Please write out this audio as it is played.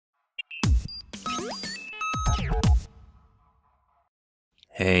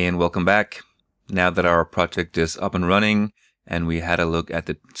Hey, and welcome back. Now that our project is up and running and we had a look at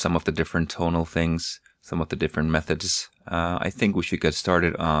some of the different tonal things, some of the different methods, I think we should get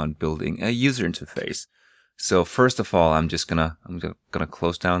started on building a user interface. So first of all, I'm gonna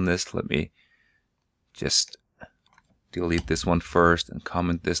close down this. Let me just delete this one first and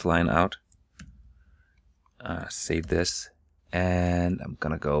comment this line out. Save this, and I'm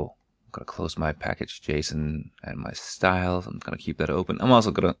gonna close my package.json and my styles. I'm gonna keep that open. I'm also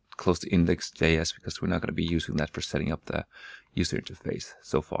gonna close the index.js because we're not gonna be using that for setting up the user interface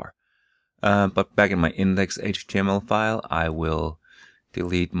so far. But back in my index.html file, I will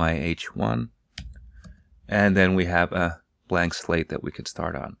delete my h1, and then we have a blank slate that we can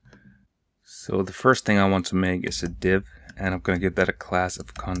start on. So the first thing I want to make is a div, and I'm gonna give that a class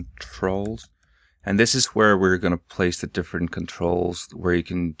of controls. And this is where we're going to place the different controls, where you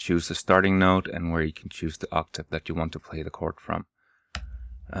can choose the starting node and where you can choose the octave that you want to play the chord from.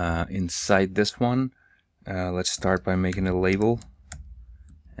 Inside this one, let's start by making a label,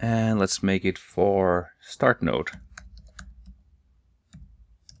 and let's make it for start node.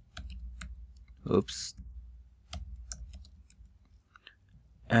 Oops.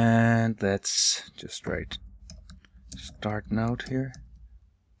 And let's just write start node here.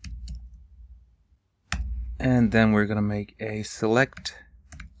 And then we're gonna make a select,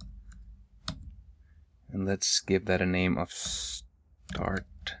 and let's give that a name of start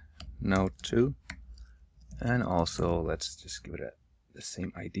node 2, and also let's just give it the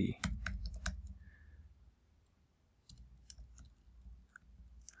same ID.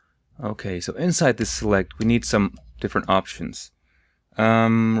 Okay, so inside this select we need some different options.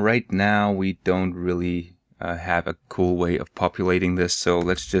 Right now we don't really have a cool way of populating this, so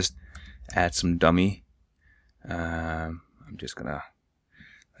let's just add some dummy. Let's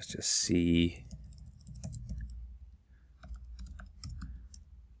just see.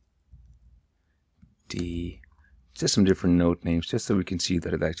 Just some different node names, just so we can see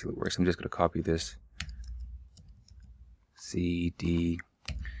that it actually works. I'm just gonna copy this. C, D,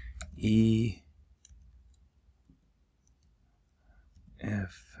 E,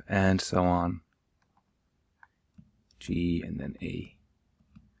 F, and so on. G, and then A.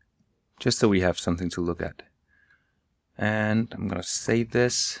 Just so we have something to look at. And I'm gonna save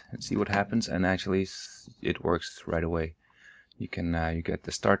this and see what happens, and actually it works right away. You can you get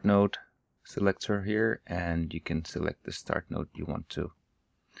the start node selector here, and you can select the start node you want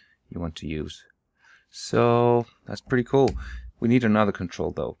to use. So that's pretty cool. We need another control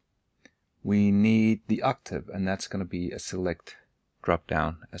though. We need the octave, and that's gonna be a select drop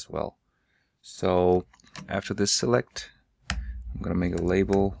down as well. So after this select, I'm gonna make a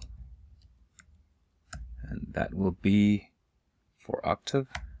label, and that will be for octave.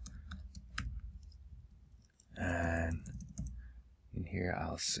 And in here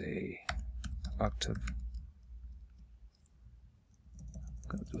I'll say octave. I'm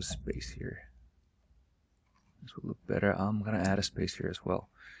gonna do a space here. This will look better. I'm gonna add a space here as well.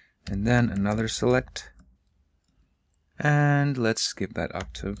 And then another select. And let's give that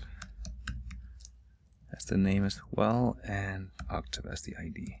octave as the name as well, and octave as the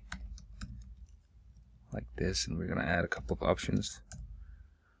ID. Like this, and we're going to add a couple of options.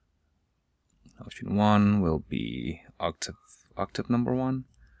 Option 1 will be octave number 1,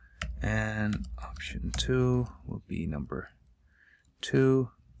 and option 2 will be number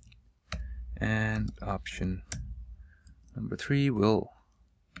 2, and option number 3 will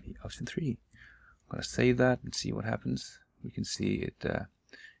be option 3. I'm going to save that and see what happens. We can see it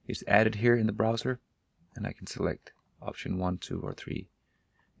is added here in the browser, and I can select option 1, 2, or 3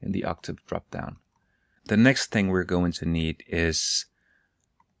 in the octave drop down. The next thing we're going to need is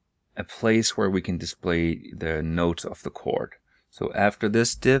a place where we can display the notes of the chord. So after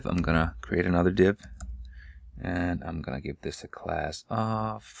this div, I'm gonna create another div, and I'm gonna give this a class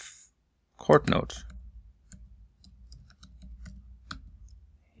of chord notes.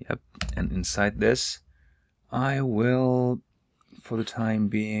 Yep, and inside this, I will, for the time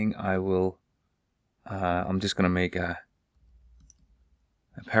being, I'm just gonna make a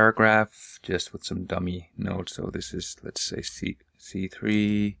paragraph just with some dummy notes. So this is, let's say,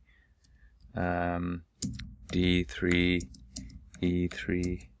 C3, D3,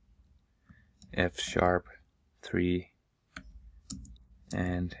 E3, F sharp 3,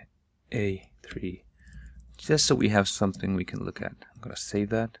 and A3, just so we have something we can look at. I'm gonna save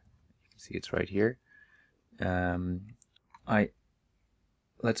that. You can see it's right here.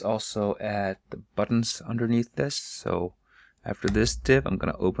 Let's also add the buttons underneath this. So after this div, I'm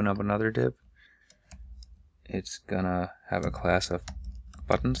gonna open up another div. It's gonna have a class of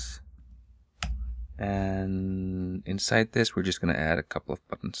buttons, And inside this, we're just going to add a couple of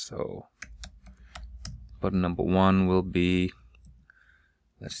buttons. So button number 1 will be,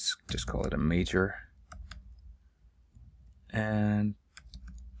 let's just call it a major. And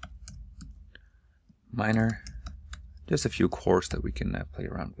minor, just a few chords that we can play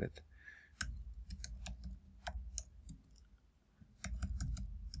around with.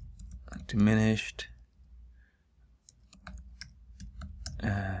 Diminished,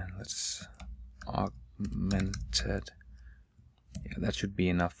 and let's augmented. Yeah, that should be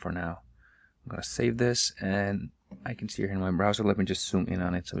enough for now. I'm gonna save this, and I can see here in my browser. Let me just zoom in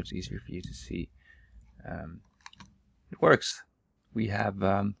on it so it's easier for you to see. It works. We have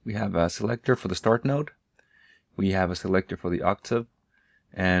a selector for the start node, we have a selector for the octave,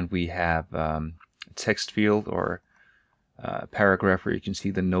 and we have a text field or a paragraph where you can see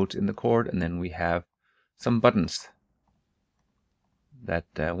the notes in the chord, and then we have some buttons that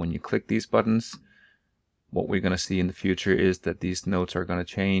when you click these buttons, what we're going to see in the future is that these notes are going to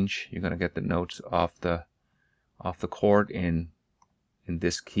change. You're going to get the notes off the chord in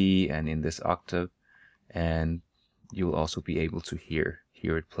this key and in this octave, and you'll also be able to hear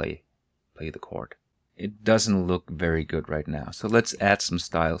it play the chord. It doesn't look very good right now, so let's add some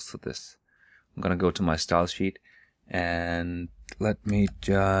styles to this. I'm going to go to my style sheet, and let me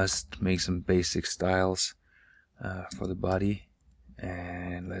just make some basic styles for the body,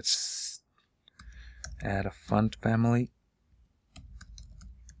 and let's add a font family.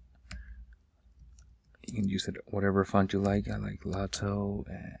 You can use it whatever font you like. I like Lotto,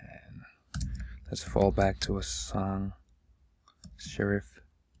 and let's fall back to a song serif.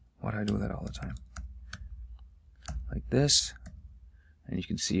 Why do I do that all the time? Like this, and you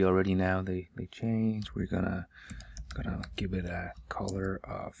can see already now they change. We're gonna give it a color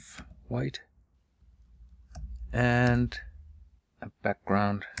of white and a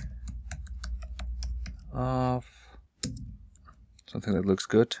background of something that looks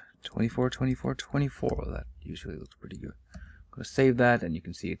good. 24, 24, 24. That usually looks pretty good. I'm gonna save that, and you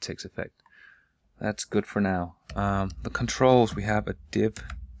can see it takes effect. That's good for now. The controls, we have a div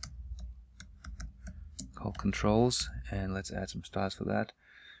called controls, and let's add some styles for that.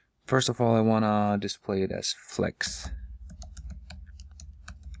 First of all, I want to display it as flex,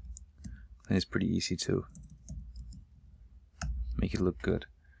 and it's pretty easy to make it look good.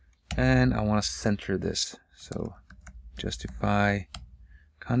 And I want to center this, so justify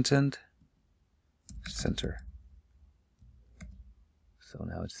content center. So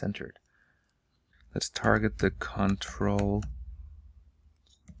now it's centered. Let's target the control,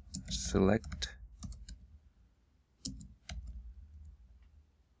 select,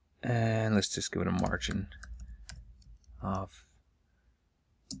 and let's just give it a margin of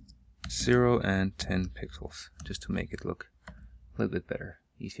 0 and 10 pixels, just to make it look a little bit better,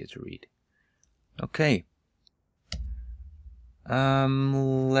 easier to read. Okay.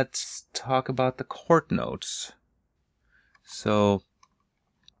 Let's talk about the chord notes. So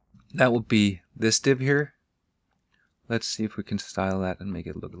that would be this div here. Let's see if we can style that and make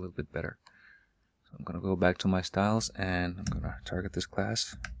it look a little bit better. So I'm going to go back to my styles, and I'm going to target this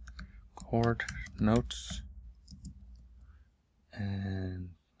class, chord notes, and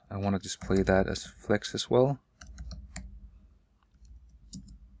I want to display that as flex as well.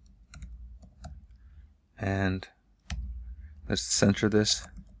 And let's center this,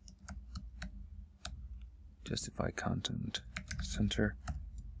 justify content center.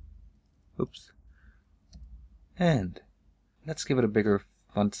 Oops. And let's give it a bigger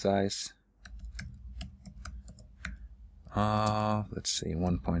font size. Let's say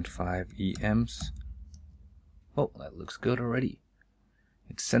 1.5 EMs. Oh, that looks good already.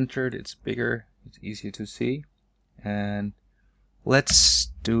 It's centered, it's bigger, it's easier to see. And let's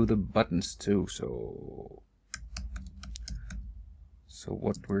do the buttons too. So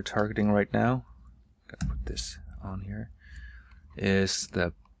what we're targeting right now, gotta put this on here, is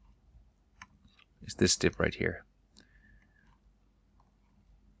this div right here.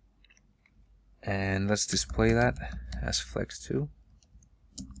 And let's display that as flex too.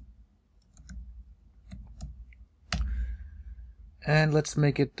 And let's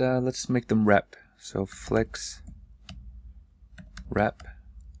make it let's make them rep. So flex rep.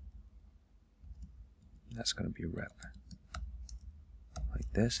 That's gonna be rep.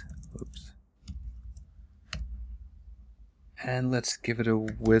 Like this. Oops. And let's give it a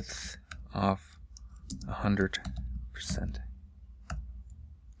width of 100%.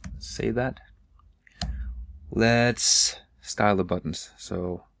 Save that. Let's style the buttons.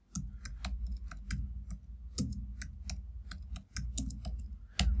 So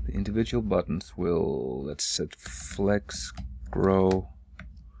the individual buttons will, let's set flex, grow,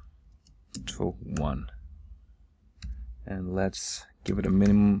 to 1. And let's give it a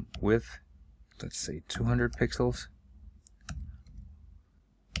minimum width. Let's say 200 pixels.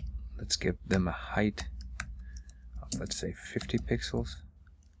 Let's give them a height of, let's say, 50 pixels.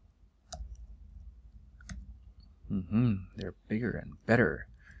 They're bigger and better.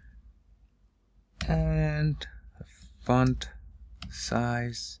 And a font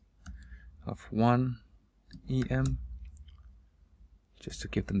size of 1 EM, just to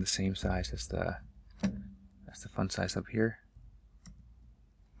give them the same size as the font size up here.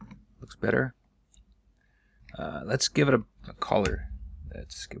 Looks better. Let's give it a color.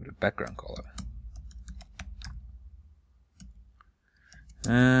 Let's give it a background color.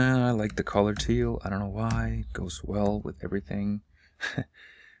 I like the color teal. I don't know why. It goes well with everything.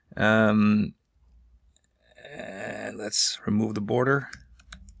 And let's remove the border.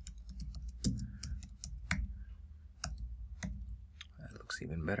 That looks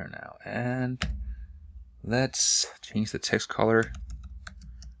even better now. And let's change the text color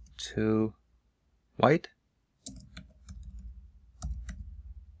to white.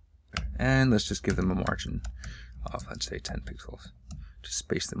 And let's just give them a margin of, let's say, 10 pixels. Just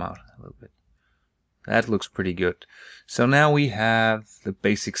space them out a little bit. That looks pretty good. So now we have the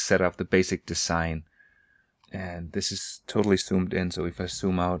basic setup, the basic design. And this is totally zoomed in, so if I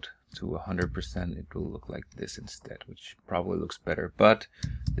zoom out to 100%, it will look like this instead, which probably looks better, but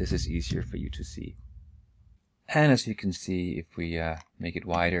this is easier for you to see. And as you can see, if we make it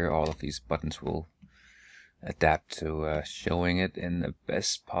wider, all of these buttons will adapt to showing it in the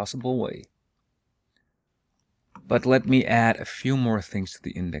best possible way. But let me add a few more things to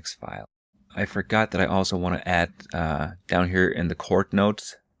the index file. I forgot that I also want to add down here in the Chord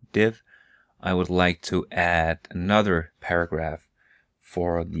notes div, I would like to add another paragraph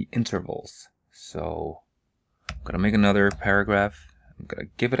for the intervals. So I'm going to make another paragraph. I'm going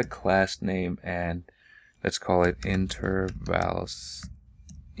to give it a class name and let's call it intervals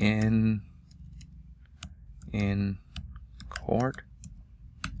in Chord.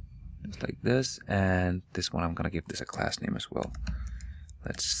 Just like this. And this one I'm going to give this a class name as well.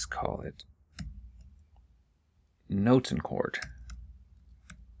 Let's call it notes in Chord.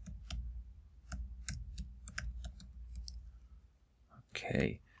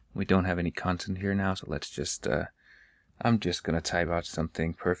 Okay, we don't have any content here now, so let's just I'm just gonna type out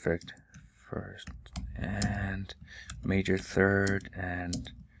something perfect first and major third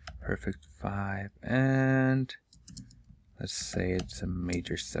and perfect 5 and let's say it's a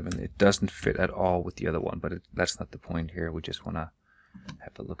major 7. It doesn't fit at all with the other one, but that's not the point here. We just want to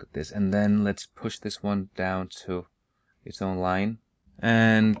have a look at this, and then let's push this one down to its own line.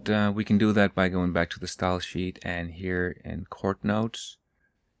 And we can do that by going back to the style sheet, and here in Chord notes,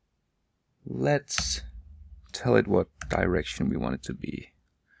 let's tell it what direction we want it to be.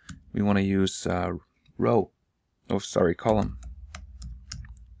 We want to use column,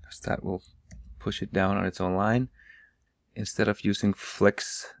 because that will push it down on its own line. Instead of using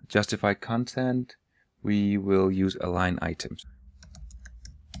flex justify content, we will use align items.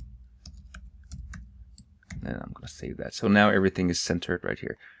 And I'm going to save that. So now everything is centered right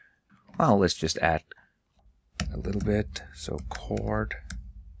here. Well, let's just add a little bit. So Chord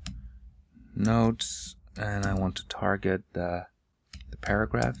notes, and I want to target the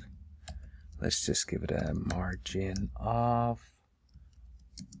paragraph. Let's just give it a margin of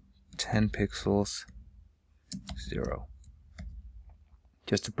 10 pixels, 0.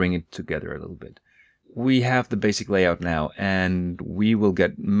 Just to bring it together a little bit. We have the basic layout now, and we will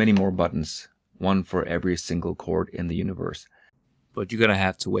get many more buttons. One for every single chord in the universe. But you're gonna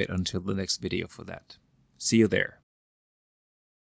have to wait until the next video for that. See you there.